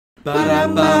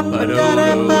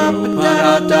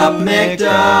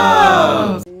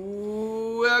McDubbs.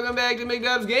 Welcome back to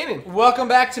McDubbs Gaming. Welcome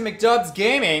back to McDubbs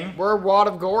Gaming. We're Wad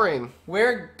of Goring.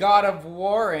 We're God of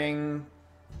Warring.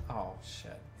 Oh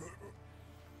shit.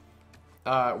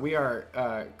 We are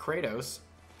Kratos,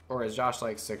 or as Josh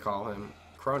likes to call him,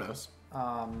 Kronos.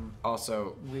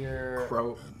 Also, We're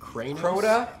Kranos?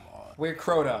 Crota. We're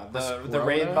Crota, the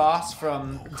raid boss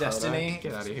from Destiny.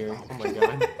 Get out of here! Oh my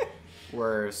god.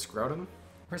 We're Scrotum.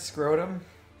 We're Scrotum.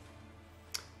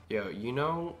 Yo, you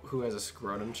know who has a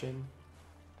scrotum chin?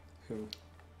 Who?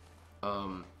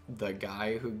 The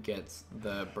guy who gets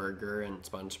the burger in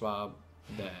SpongeBob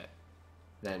that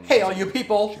then. Hey, all you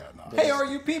people! Hey, all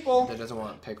you people! That doesn't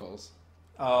want pickles.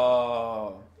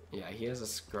 Oh. Yeah, he has a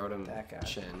scrotum That guy.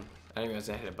 chin. I didn't realize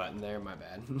I hit a button there. My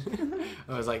bad.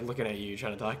 I was like looking at you,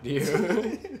 trying to talk to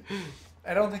you.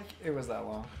 I don't think it was that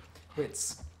long.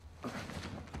 Wait.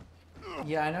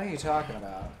 Yeah, I know who you're talking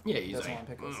about. Yeah, he's Doesn't like, want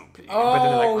pickles. but then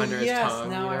Oh, like under yes, his tongue.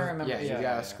 now you know? I remember. Yeah, Yeah, he's got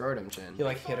yeah. a scrotum chin. He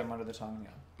like hit him under the tongue.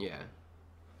 Yeah. Yeah.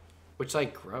 Which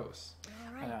like gross.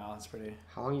 I know, that's pretty.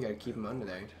 How long you gotta keep him under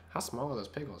there? How small are those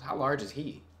pickles? How large is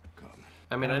he?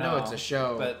 I mean, I know it's a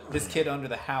show. But this kid under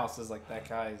the house is like that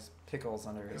guy's pickles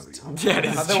under his tongue. That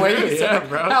is The true, way you yeah, said,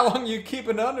 bro. how long you keep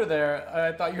it under there?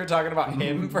 I thought you were talking about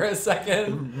him for a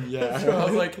second. Yeah. So I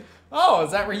was like, oh,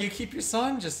 is that where you keep your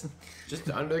son? Just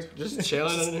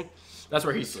chilling under. That's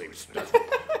where he sleeps.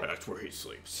 That's where he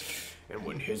sleeps. And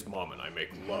when his mom and I make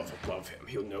love above him,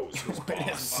 he'll know who's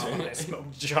boss. I smoke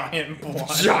giant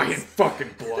blunts. Giant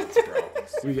fucking blunts, bro.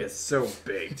 We get so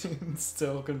baked.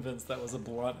 Still convinced that was a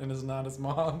blunt and is not his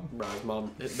mom. Bro,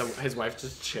 his wife's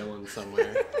just chilling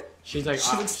somewhere. She's like,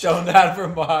 She looks stoned at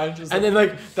from behind. Just and then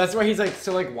like that's why he's like,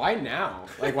 so like why now?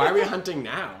 Like why are we hunting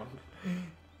now?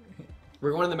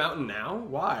 We're going to the mountain now?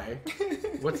 Why?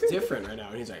 What's different right now?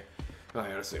 And he's like,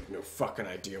 I honestly have no fucking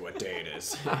idea what day it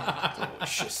is. Holy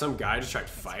shit, some guy just tried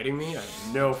fighting me? I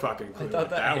have no fucking clue I thought what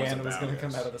that was hand was about. gonna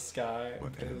come out of the sky.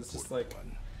 It was just like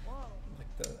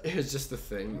the. It was just the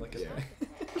thing. Like Yeah.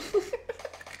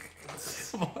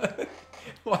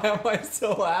 Why am I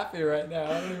so happy right now?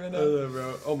 I don't even know.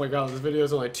 Bro. Oh my god, this video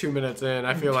is only 2 minutes in.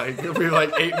 I feel like we're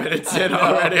like 8 minutes in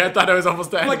already. I thought it was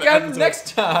almost the end. Like,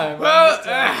 next time. Well,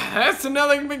 that's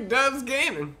another McDubbs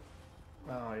Gaming.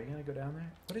 Oh, are you gonna go down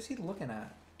there? What is he looking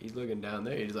at? He's looking down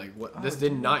there. He's like, what? Oh, This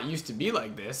did not used to be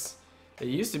like this. It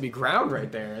used to be ground right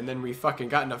there, and then we fucking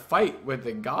got in a fight with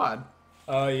the god.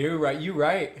 Oh, you right. You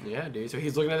right. Yeah, dude. So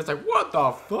he's looking at us like, what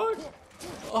the fuck?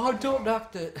 Oh, don't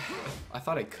knock the. I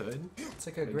thought I could. It's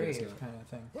like a grave kind of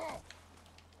thing.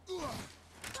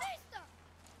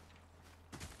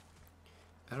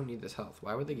 I don't need this health.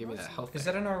 Why would they give me that health? Is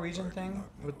that a Norwegian thing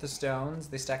with the stones?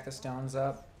 They stack the stones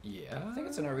up. Yeah. I think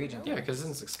it's a Norwegian thing. Yeah, because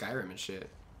it's like Skyrim and shit.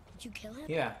 Did you kill him?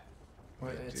 Yeah.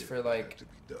 Well, it's for like.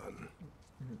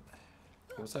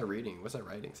 What's that reading? What's that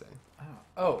writing say?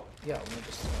 Oh, yeah. Let me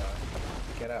just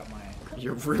get out my.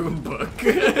 Your rune book.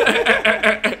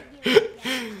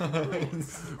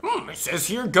 It says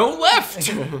here, go left.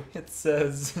 It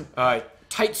says.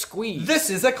 Tight squeeze. This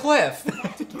is a cliff.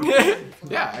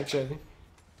 Yeah, actually.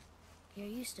 You're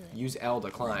used to it. Use L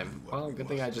to climb. Well, good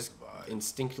thing I just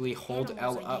instinctively hold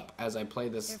L up as I play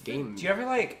this game. Do you ever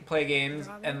like play games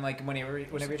and like whenever you're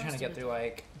trying to get through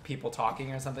like people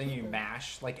talking or something, you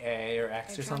mash like A or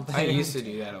X or something? I used to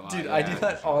do that a lot. Dude, yeah, I do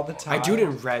that all the time. I do it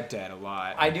in Red Dead a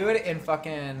lot. I do it in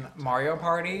fucking Mario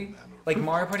Party. Like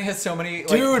Mario Party has so many like,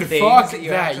 Dude, things fuck that you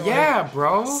that. have to, Yeah, like,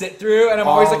 bro. sit through, and I'm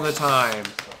all always like the time.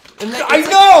 And I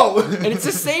know. And it's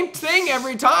the same thing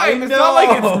every time. I It's not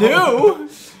like know. it's new.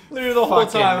 Literally the whole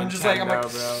Fucking time, I'm just like, I'm like,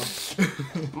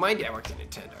 Nintendo, bro. My dad worked at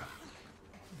Nintendo.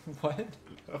 what?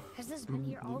 Has this been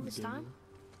here all this time?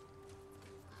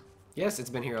 Yes, it's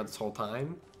been here this whole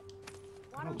time.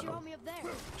 Why don't you help me up there?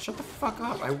 Shut the fuck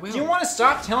up. I will. Do you want to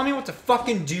stop telling me what to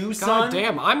fucking do, son? God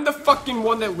damn, I'm the fucking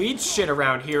one that leads shit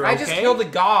around here, okay? I just killed a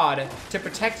god to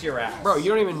protect your ass. Bro, you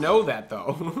don't even know that,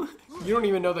 though. You don't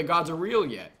even know that gods are real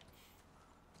yet.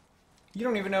 You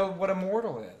don't even know what a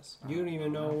mortal is. You don't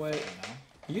even know what...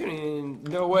 You You don't even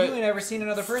know know. what You ain't ever seen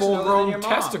another person other than your full-grown mom.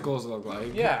 testicles look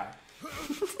like. Yeah.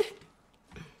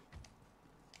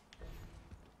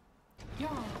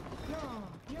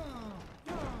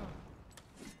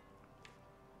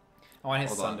 I want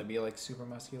his Hold son on. to be like super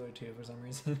muscular too for some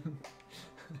reason.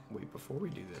 Wait, before we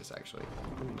do this, actually,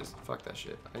 let me just... Fuck that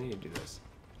shit. I need to do this.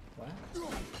 What?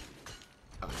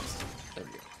 Oh, yes. There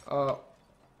we go.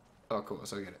 Oh, cool.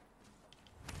 So I get it.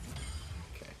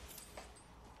 Okay.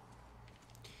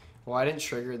 Well, I didn't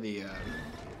trigger the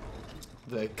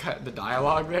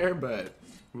dialogue there, but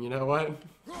you know what?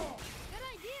 Good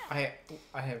idea.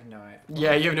 I have no idea.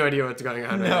 Yeah, you have no idea what's going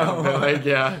on right now. But like,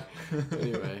 yeah.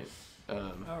 Anyway.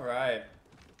 All right.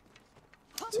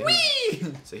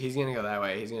 So he's gonna go that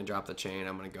way. He's gonna drop the chain.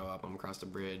 I'm gonna go up. I'm gonna cross the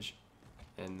bridge,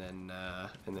 and then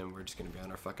we're just gonna be on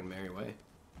our fucking merry way.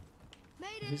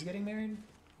 Who's getting married?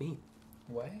 Me.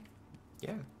 Way?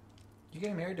 Yeah. You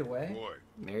getting married to Way? Boy.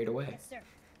 Married away. Yes,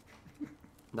 sir.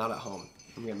 Not at home.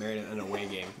 I'm getting married at an away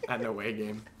game. At an away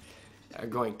game. I'm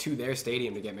going to their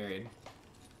stadium to get married.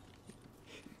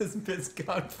 This bit's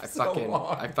gone for I so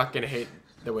long. fucking hate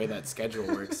the way that schedule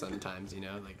works sometimes. You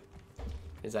know, like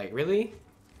it's like really,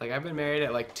 like I've been married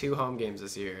at like 2 home games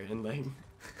this year, and like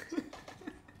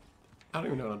I don't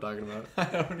even know what I'm talking about.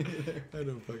 I don't either. I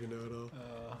don't fucking know at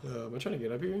all. Am I trying to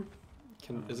get up here?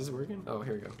 Is this working? Oh,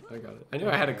 here we go. I got it. I knew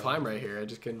I had to climb right here. I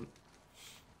just couldn't.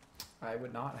 I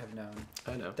would not have known.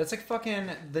 I know. That's like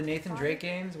fucking the Nathan Drake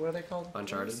games. What are they called?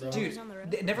 Uncharted, bro. Dude,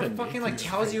 it never The fucking Nathan like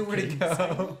tells you where to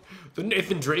go. The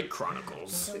Nathan Drake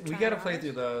Chronicles. We gotta play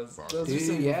through those. Those are Dude,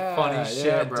 some yeah, funny shit,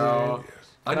 yeah, bro. dude.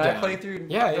 I'm Can I down. play through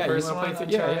Yeah, the yeah. first You wanna one? play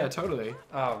through? Yeah, Uncharted? yeah, totally.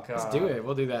 Oh god. Let's do it.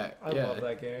 We'll do that. I yeah. love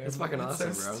that game. It's fucking awesome,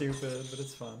 It's so bro. stupid, but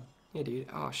it's fun. Yeah, dude.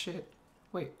 Oh shit.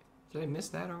 Wait, did I miss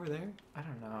that over there? I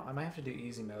don't know. I might have to do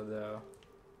easy mode though.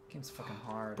 Game's fucking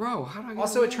hard. Bro, how do I get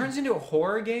Also, over it there? turns into a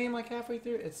horror game like halfway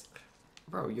through. It's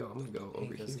Bro, yo, I'm gonna go I over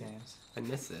hate those here. games. I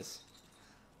missed this.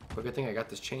 But good thing I got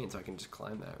this chain so I can just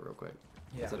climb that real quick.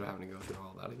 Yeah. Instead of having to go through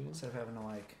all that again. Instead of having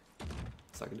to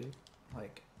Suck a dick.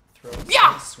 like throw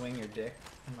Yeah! swing your dick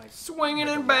and like Swinging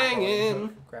like a and grappling banging.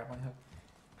 hook, grappling hook.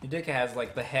 Your dick has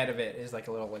like the head of it is like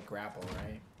a little like grapple,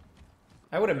 right?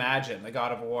 I would imagine the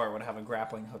God of War would have a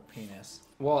grappling hook penis.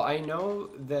 Well, I know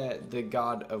that the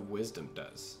God of Wisdom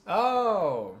does.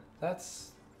 Oh,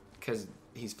 that's Because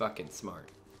he's fucking smart.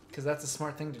 because that's a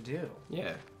smart thing to do.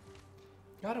 Yeah.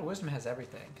 God of Wisdom has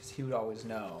everything because he would always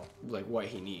know. Like what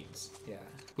he needs. Yeah.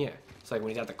 Yeah. It's like when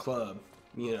he's at the club,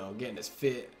 you know, getting his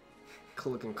fit,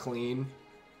 looking clean,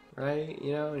 right?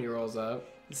 You know, and he rolls up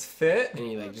It's fit. and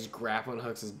he like just grappling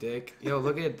hooks his dick. Yo,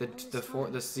 look at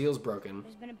the seal's broken.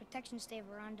 There's been a protection stave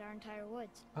around our entire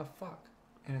woods. Oh fuck.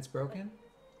 And it's broken?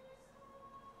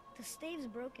 The stave's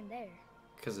broken there.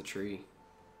 Because the tree.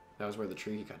 That was where the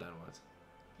tree he cut down was.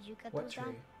 Did you cut What those tree?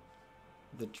 down?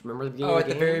 Remember the beginning Oh, of at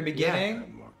the game? very Yeah. beginning?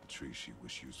 That marked the tree she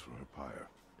wished used for her pyre.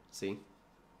 See?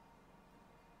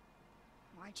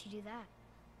 Why'd you do that?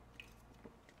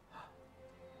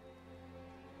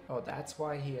 Oh, that's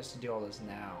why he has to do all this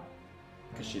now.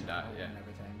 'Cause she died, yeah. And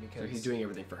everything So because he's doing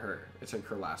everything for her. It's like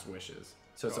her last wishes.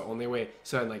 So it's the only way.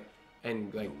 So and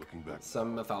like Looking back.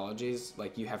 some mythologies,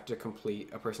 like you have to complete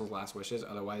a person's last wishes,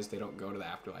 otherwise they don't go to the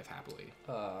afterlife happily.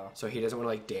 So he doesn't want to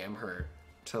like damn her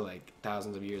to like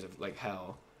thousands of years of like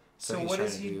hell. So he's what trying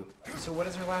is to he? do So what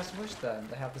is her last wish then?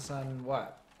 To have the sun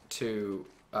what? to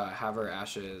have her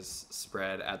ashes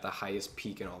spread at the highest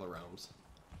peak in all the realms.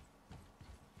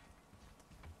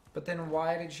 But then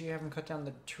why did she have him cut down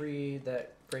the tree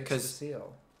that breaks the 'Cause-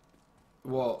 seal?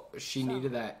 Well, she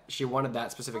needed that. She wanted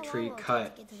that specific tree I'll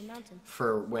cut get to the mountain.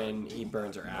 for when he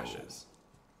burns her ashes,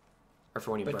 or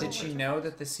for when he But burns. did she her. know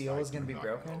that the seal was gonna be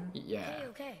broken? Yeah. Okay,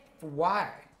 okay.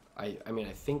 Why? I mean,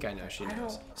 I think I know she I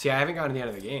knows. don't- See, I haven't gotten to the end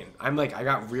of the game. I'm like, I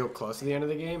got real close to the end of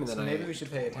the game, and then So maybe we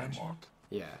should pay attention.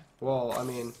 Yeah. Well, I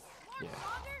mean, yeah.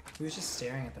 He was just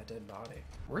staring at that dead body.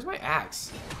 Where's my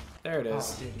axe? There it Oh,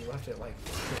 is. dude, you left it like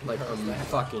Like a across that.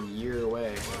 fucking year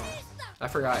away. I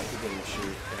forgot he can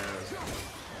shoot arrows.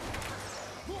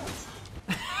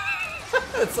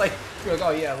 It's like you're like, oh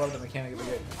yeah, I love the mechanic of the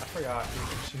game. I forgot you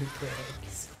can shoot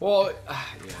arrows. Well,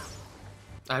 yeah.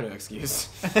 I have no excuse.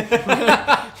 You're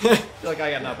like,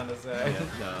 I got nothing to say. Yeah,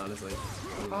 no, honestly.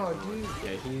 Oh, dude.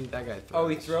 Yeah, that guy. Oh,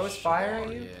 he throws fire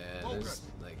at you? Yeah, there's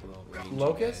like little range.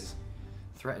 Locust?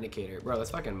 Threat indicator. Bro,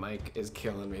 this fucking mic is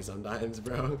killing me sometimes,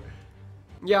 bro.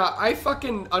 Yeah, I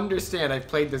fucking understand I've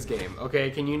played this game, okay?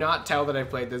 Can you not tell that I've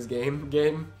played this game?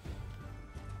 Game.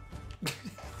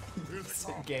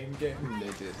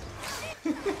 They did.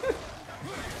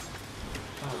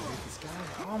 Oh, dude, this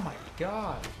guy. Oh my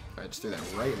god. I just threw that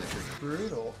right in the tree.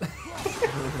 Brutal.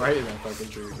 Right in that fucking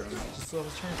tree, bro. Just I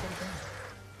was trying to put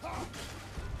it down.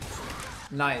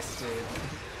 Nice, dude.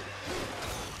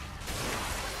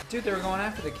 Dude, they were going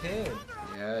after the kid.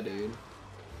 Yeah, dude.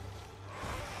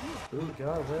 Oh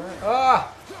god, where?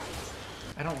 Ah!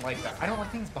 I don't like that. I don't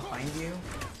like things behind you.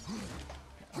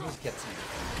 I'll just get some.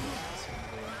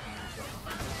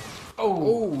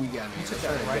 Oh, we got me. You took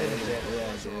that right in the dick. Yeah,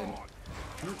 I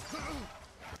did.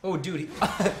 Oh, dude.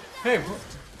 Hey, bro. You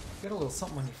got a little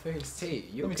something on your face. Hey,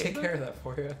 you Let me okay, take bro? care of that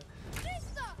for you.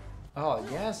 Oh,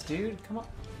 yes, dude. Come on.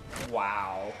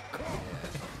 Wow.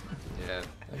 Yeah,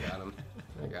 I got him.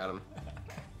 I got him.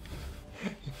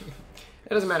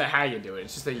 It doesn't matter how you do it.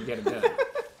 It's just that you get it done. Did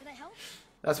I help?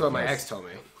 That's what my ex told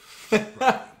me.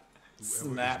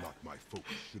 Snap. My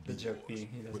focus should The be joke yours, being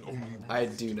he doesn't but have only that. I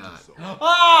do not.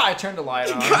 Ah! I turned the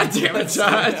light on. God damn it,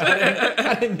 Josh.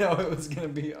 I didn't know it was gonna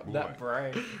be that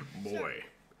bright. Boy.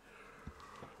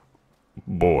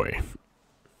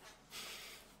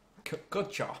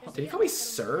 Good job. Did he call me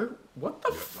sir? What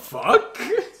the fuck?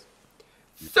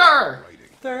 Sir! writing.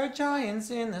 There are giants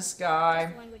in the That's sky.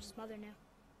 the language his mother knew.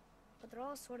 But they're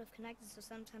all sort of connected, so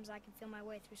sometimes I can feel my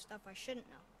way through stuff I shouldn't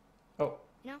know. Oh.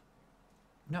 You know?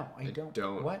 No, I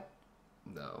don't. What?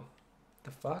 No.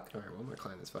 The fuck? Alright, well, I'm gonna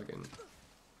climb this fucking...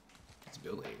 this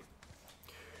building.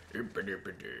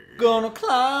 Gonna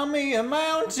climb me a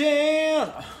mountain.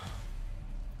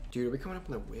 Dude, are we coming up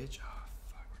on the witch? Oh,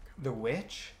 fuck. The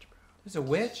witch? There's a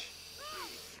witch?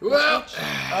 Well,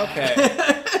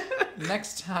 Okay.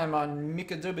 Next time on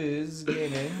McDubbs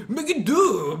Gaming.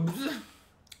 McDubbs!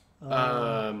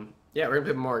 Yeah, we're gonna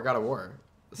play more God of War.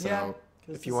 So, yeah,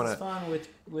 if you wanna... It's fun with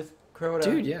Crota.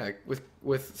 Dude, yeah, with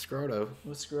Scroto.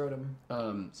 With Scrotum.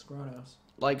 Scrotos.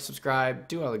 Like, subscribe,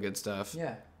 do all the good stuff.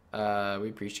 Yeah. We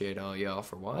appreciate all y'all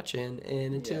for watching,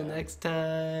 and until Yeah. next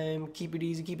time, keep it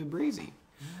easy, keep it breezy.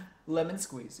 Lemon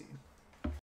squeezy.